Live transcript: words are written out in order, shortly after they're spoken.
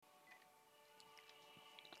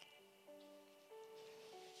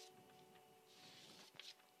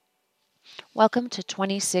Welcome to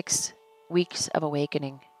 26 Weeks of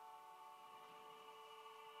Awakening.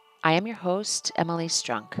 I am your host, Emily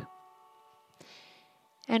Strunk,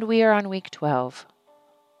 and we are on week 12.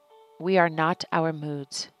 We are not our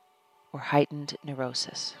moods, or heightened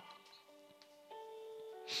neurosis.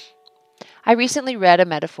 I recently read a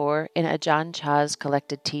metaphor in Ajahn Chah's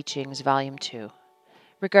Collected Teachings, Volume 2,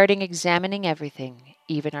 regarding examining everything,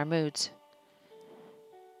 even our moods.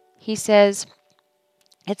 He says,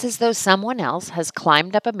 "It's as though someone else has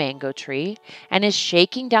climbed up a mango tree and is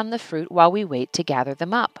shaking down the fruit while we wait to gather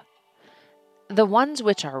them up. The ones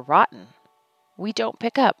which are rotten, we don't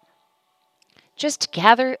pick up. Just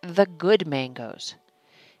gather the good mangoes.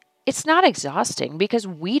 It's not exhausting because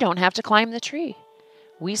we don't have to climb the tree.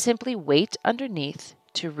 We simply wait underneath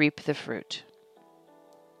to reap the fruit."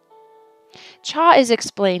 Cha is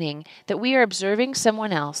explaining that we are observing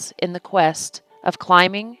someone else in the quest of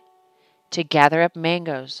climbing to gather up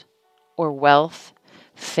mangoes, or wealth,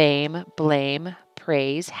 fame, blame,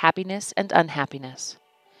 praise, happiness, and unhappiness.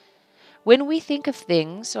 When we think of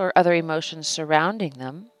things or other emotions surrounding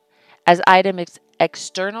them as items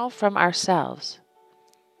external from ourselves,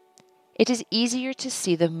 it is easier to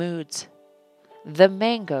see the moods. The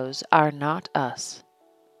mangoes are not us.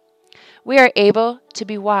 We are able to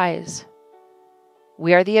be wise.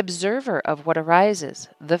 We are the observer of what arises,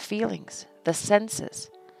 the feelings, the senses,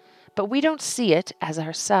 but we don't see it as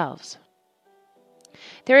ourselves.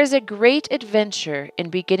 There is a great adventure in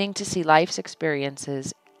beginning to see life's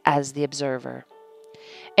experiences as the observer,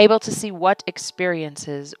 able to see what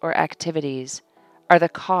experiences or activities are the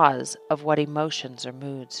cause of what emotions or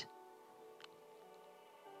moods.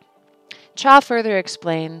 Cha further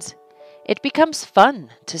explains, it becomes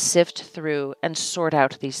fun to sift through and sort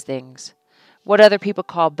out these things, what other people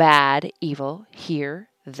call bad, evil, here,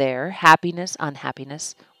 there, happiness,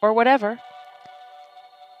 unhappiness, or whatever.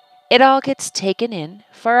 It all gets taken in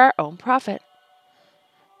for our own profit.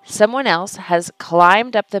 Someone else has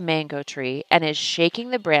climbed up the mango tree and is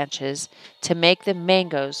shaking the branches to make the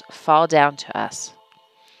mangoes fall down to us.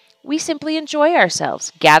 We simply enjoy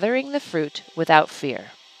ourselves gathering the fruit without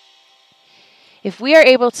fear. If we are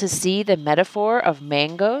able to see the metaphor of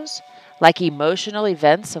mangoes like emotional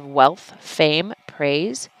events of wealth, fame,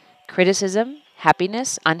 praise, criticism,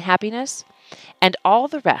 happiness, unhappiness, and all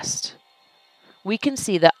the rest, we can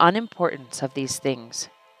see the unimportance of these things,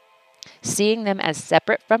 seeing them as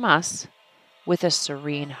separate from us with a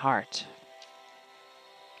serene heart.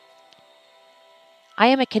 I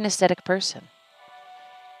am a kinesthetic person,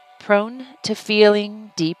 prone to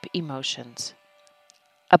feeling deep emotions,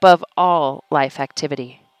 above all life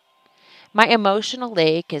activity. My emotional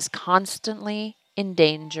lake is constantly in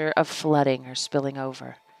danger of flooding or spilling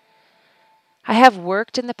over. I have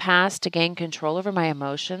worked in the past to gain control over my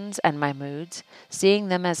emotions and my moods, seeing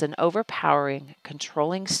them as an overpowering,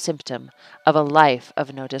 controlling symptom of a life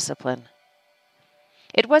of no discipline.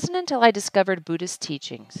 It wasn't until I discovered Buddhist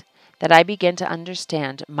teachings that I began to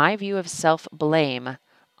understand my view of self-blame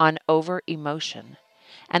on over-emotion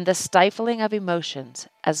and the stifling of emotions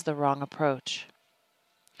as the wrong approach.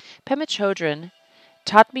 Pema Chodron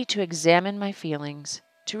taught me to examine my feelings,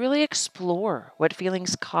 to really explore what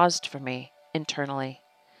feelings caused for me internally.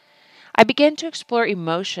 I began to explore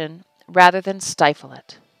emotion rather than stifle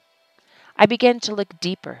it. I began to look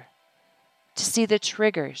deeper, to see the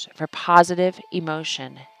triggers for positive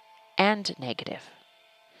emotion and negative.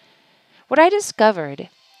 What I discovered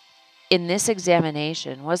in this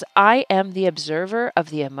examination was I am the observer of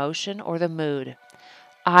the emotion or the mood.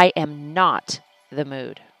 I am not the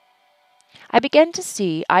mood. I began to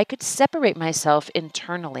see I could separate myself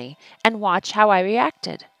internally and watch how I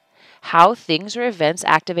reacted, how things or events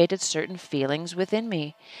activated certain feelings within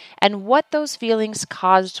me, and what those feelings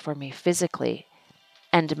caused for me physically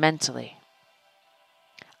and mentally.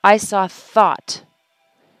 I saw thought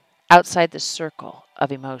outside the circle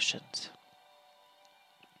of emotions.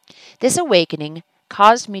 This awakening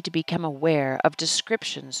caused me to become aware of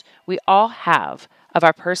descriptions we all have of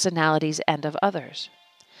our personalities and of others.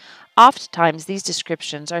 Oftentimes, these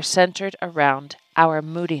descriptions are centered around our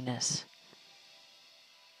moodiness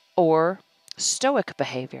or stoic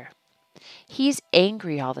behavior. He's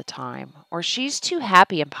angry all the time, or she's too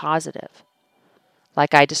happy and positive.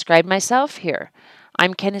 Like I described myself here,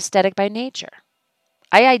 I'm kinesthetic by nature.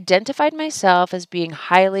 I identified myself as being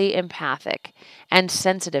highly empathic and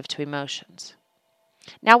sensitive to emotions.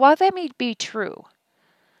 Now, while that may be true,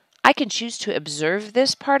 I can choose to observe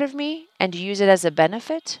this part of me and use it as a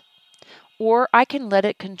benefit, or I can let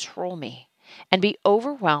it control me and be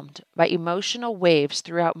overwhelmed by emotional waves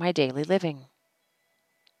throughout my daily living.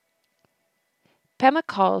 Pema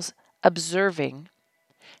calls observing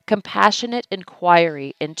compassionate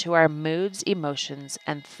inquiry into our moods, emotions,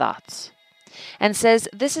 and thoughts, and says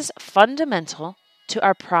this is fundamental to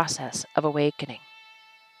our process of awakening.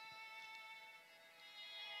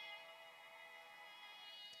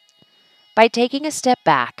 By taking a step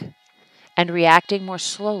back and reacting more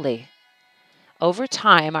slowly, over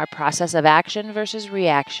time, our process of action versus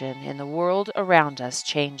reaction in the world around us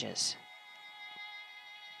changes.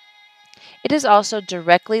 It is also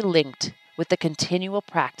directly linked with the continual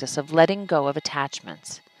practice of letting go of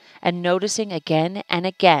attachments and noticing again and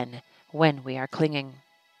again when we are clinging.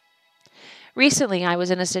 Recently, I was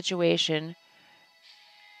in a situation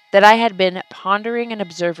that I had been pondering and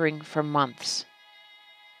observing for months.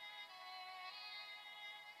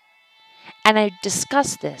 And I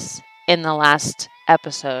discussed this in the last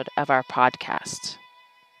episode of our podcast.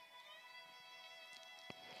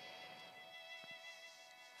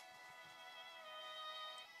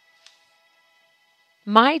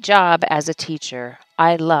 My job as a teacher,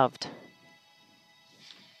 I loved.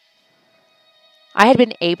 I had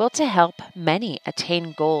been able to help many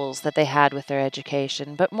attain goals that they had with their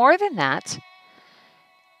education, but more than that,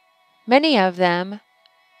 many of them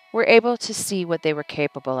were able to see what they were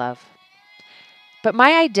capable of. But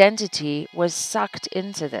my identity was sucked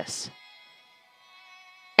into this.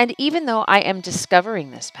 And even though I am discovering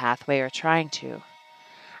this pathway or trying to,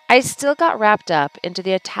 I still got wrapped up into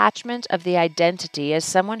the attachment of the identity as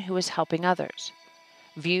someone who is helping others,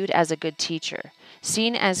 viewed as a good teacher,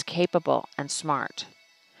 seen as capable and smart.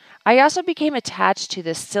 I also became attached to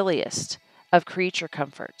the silliest of creature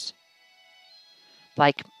comforts,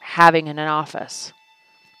 like having an office,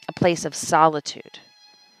 a place of solitude,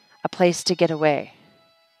 a place to get away.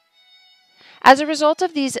 As a result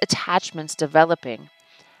of these attachments developing,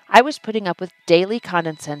 I was putting up with daily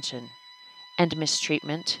condescension and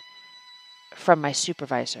mistreatment from my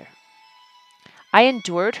supervisor. I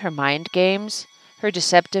endured her mind games, her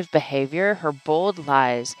deceptive behavior, her bold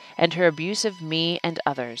lies, and her abuse of me and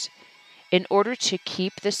others in order to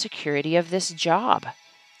keep the security of this job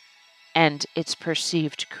and its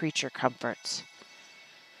perceived creature comforts.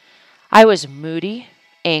 I was moody,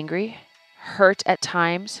 angry, hurt at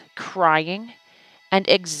times, crying, and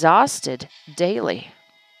exhausted daily.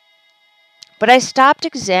 But I stopped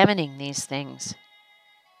examining these things.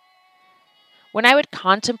 When I would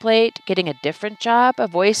contemplate getting a different job, a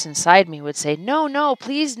voice inside me would say, "No, no,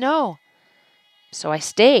 please, no." So I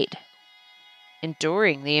stayed,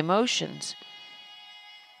 enduring the emotions,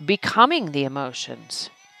 becoming the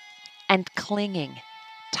emotions, and clinging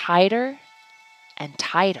tighter and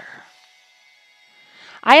tighter.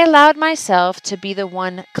 I allowed myself to be the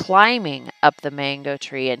one climbing up the mango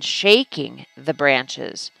tree and shaking the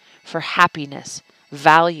branches for happiness,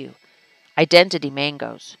 value, identity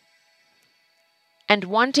mangoes, and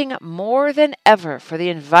wanting more than ever for the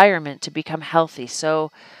environment to become healthy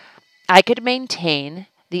so I could maintain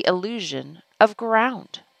the illusion of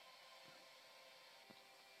ground.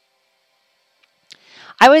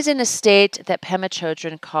 I was in a state that Pema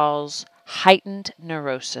Chodron calls heightened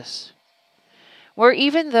neurosis, where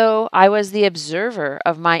even though I was the observer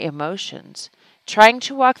of my emotions, trying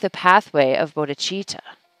to walk the pathway of bodhicitta,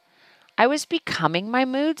 I was becoming my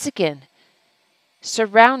moods again,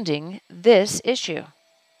 surrounding this issue,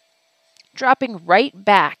 dropping right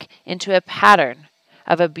back into a pattern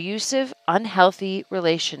of abusive, unhealthy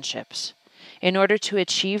relationships in order to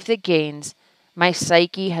achieve the gains my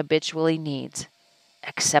psyche habitually needs: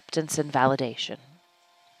 acceptance and validation.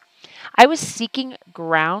 I was seeking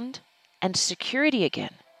ground and security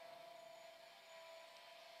again.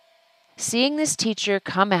 Seeing this teacher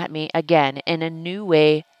come at me again in a new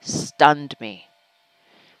way stunned me.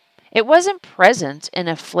 It wasn't present in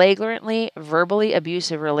a flagrantly verbally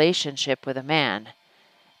abusive relationship with a man,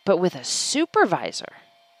 but with a supervisor.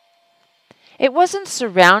 It wasn't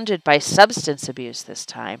surrounded by substance abuse this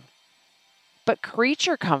time, but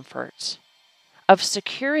creature comforts of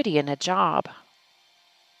security in a job.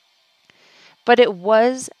 But it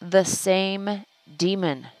was the same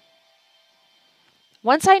demon.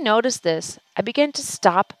 Once I noticed this, I began to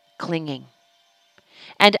stop clinging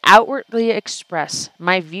and outwardly express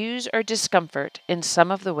my views or discomfort in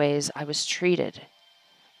some of the ways I was treated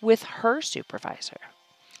with her supervisor.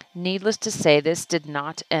 Needless to say, this did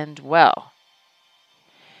not end well.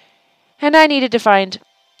 And I needed to find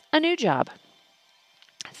a new job.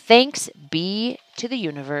 Thanks be to the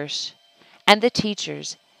universe and the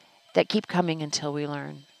teachers that keep coming until we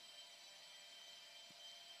learn.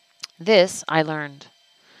 This I learned.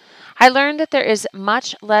 I learned that there is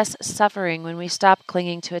much less suffering when we stop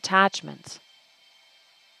clinging to attachments.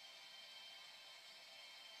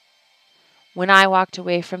 When I walked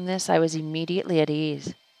away from this, I was immediately at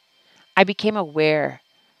ease. I became aware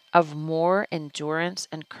of more endurance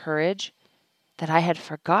and courage that I had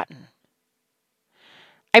forgotten.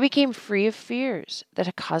 I became free of fears that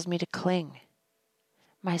had caused me to cling.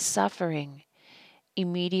 My suffering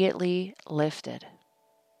immediately lifted.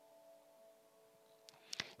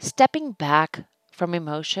 Stepping back from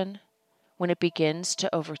emotion when it begins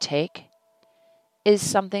to overtake is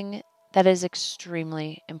something that is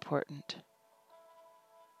extremely important.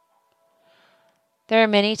 There are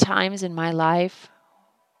many times in my life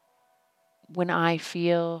when I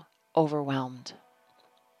feel overwhelmed,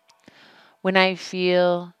 when I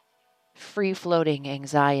feel free-floating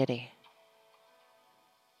anxiety,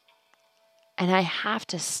 and I have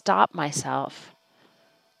to stop myself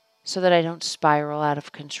so that I don't spiral out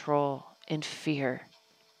of control in fear,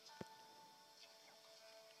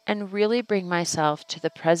 and really bring myself to the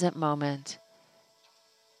present moment,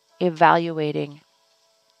 evaluating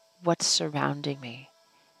what's surrounding me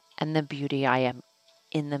and the beauty I am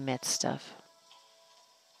in the midst of.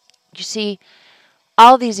 You see,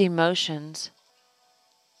 all these emotions,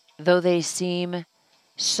 though they seem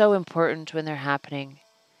so important when they're happening,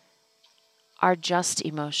 are just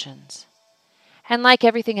emotions. And like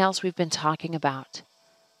everything else we've been talking about,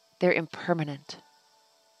 they're impermanent.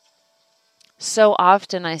 So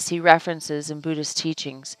often I see references in Buddhist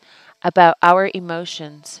teachings about our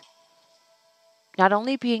emotions not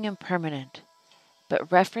only being impermanent,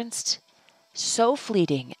 but referenced so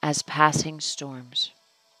fleeting as passing storms,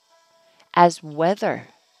 as weather.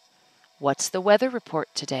 What's the weather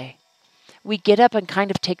report today? We get up and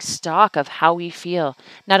kind of take stock of how we feel,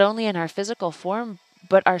 not only in our physical form,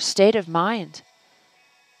 but our state of mind.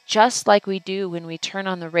 Just like we do when we turn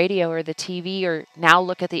on the radio or the TV or now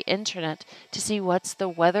look at the internet to see what's the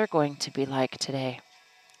weather going to be like today.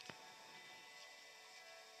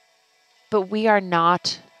 But we are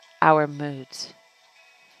not our moods.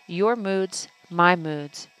 Your moods, my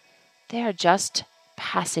moods, they are just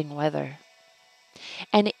passing weather.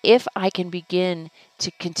 And if I can begin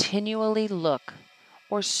to continually look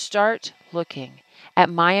or start looking at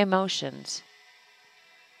my emotions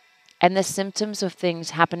and the symptoms of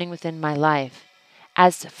things happening within my life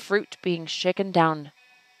as fruit being shaken down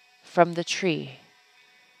from the tree.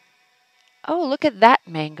 Oh, look at that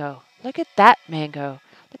mango. Look at that mango.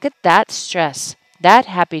 Look at that stress, that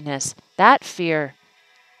happiness, that fear,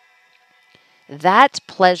 that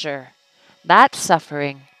pleasure, that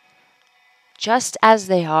suffering, just as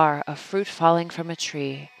they are a fruit falling from a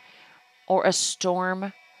tree, or a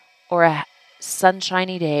storm, or a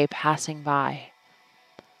sunshiny day passing by.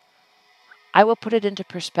 I will put it into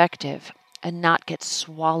perspective and not get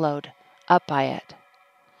swallowed up by it,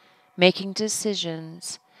 making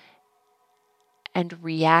decisions and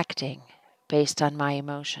reacting based on my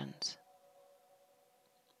emotions.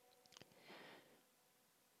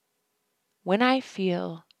 When I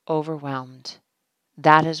feel overwhelmed,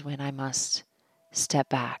 that is when I must step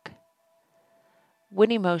back.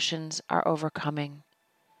 When emotions are overcoming,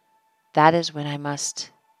 that is when I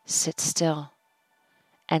must sit still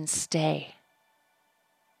and stay.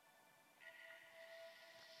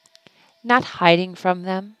 Not hiding from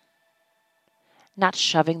them, not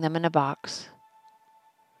shoving them in a box,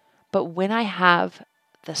 but when I have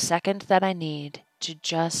the second that I need to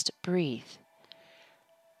just breathe,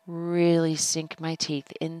 really sink my teeth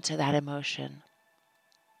into that emotion,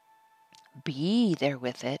 be there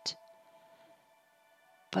with it,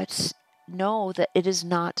 but know that it is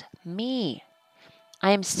not me.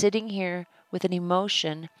 I am sitting here with an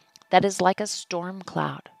emotion that is like a storm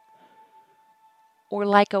cloud, or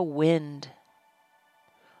like a wind,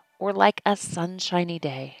 or like a sunshiny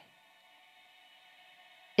day.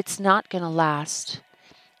 It's not going to last.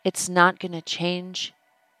 It's not going to change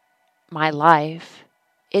my life.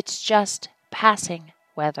 It's just passing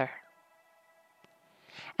weather.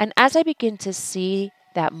 And as I begin to see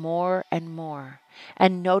that more and more,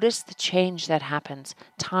 and notice the change that happens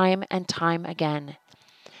time and time again,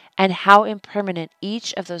 and how impermanent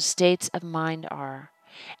each of those states of mind are,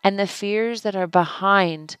 and the fears that are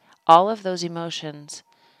behind all of those emotions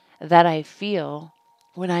that I feel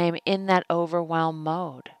when I am in that overwhelm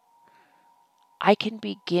mode, I can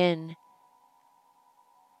begin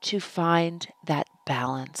to find that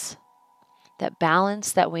balance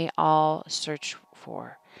that we all search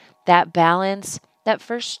for, that balance that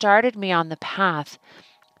first started me on the path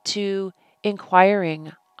to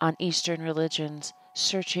inquiring on Eastern religions,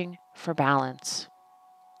 searching for balance,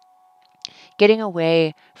 getting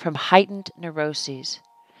away from heightened neuroses,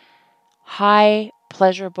 high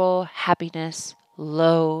pleasurable happiness,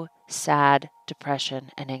 low sad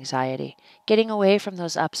depression and anxiety, getting away from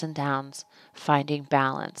those ups and downs, finding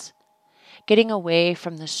balance. getting away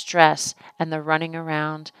from the stress and the running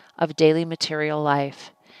around of daily material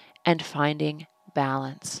life and finding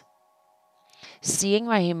balance. Seeing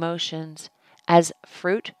my emotions as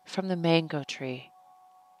fruit from the mango tree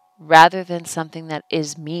rather than something that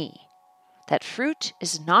is me. That fruit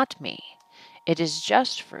is not me. It is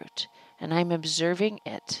just fruit, and I'm observing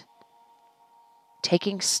it,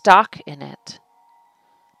 taking stock in it,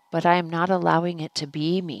 but I am not allowing it to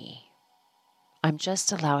be me. I'm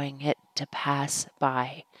just allowing it to pass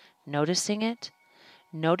by, noticing it,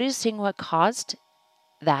 noticing what caused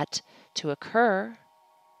that to occur,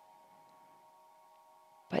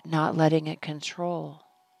 but not letting it control,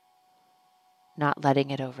 not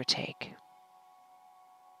letting it overtake.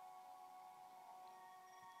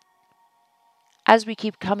 As we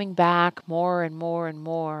keep coming back more and more and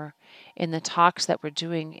more in the talks that we're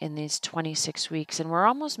doing in these 26 weeks, and we're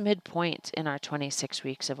almost midpoint in our 26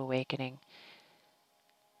 weeks of awakening,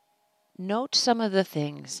 note some of the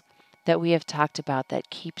things that we have talked about that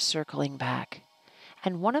keep circling back.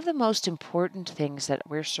 And one of the most important things that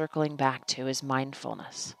we're circling back to is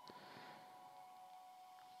mindfulness.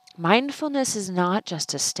 Mindfulness is not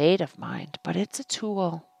just a state of mind, but it's a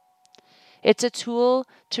tool. It's a tool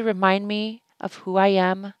to remind me of who I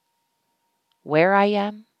am, where I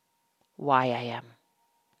am, why I am.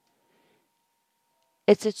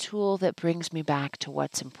 It's a tool that brings me back to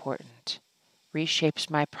what's important, reshapes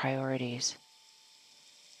my priorities,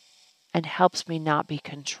 and helps me not be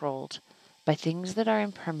controlled by things that are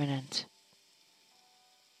impermanent.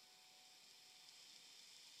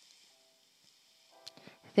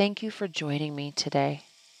 Thank you for joining me today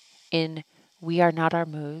in We Are Not Our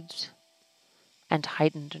Moods and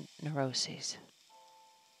Heightened Neuroses.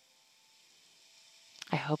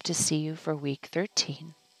 I hope to see you for week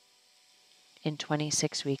 13 in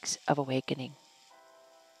 26 weeks of awakening.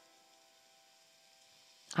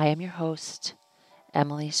 I am your host,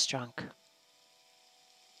 Emily Strunk.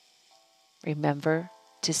 Remember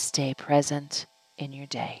to stay present in your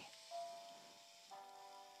day.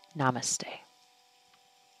 Namaste.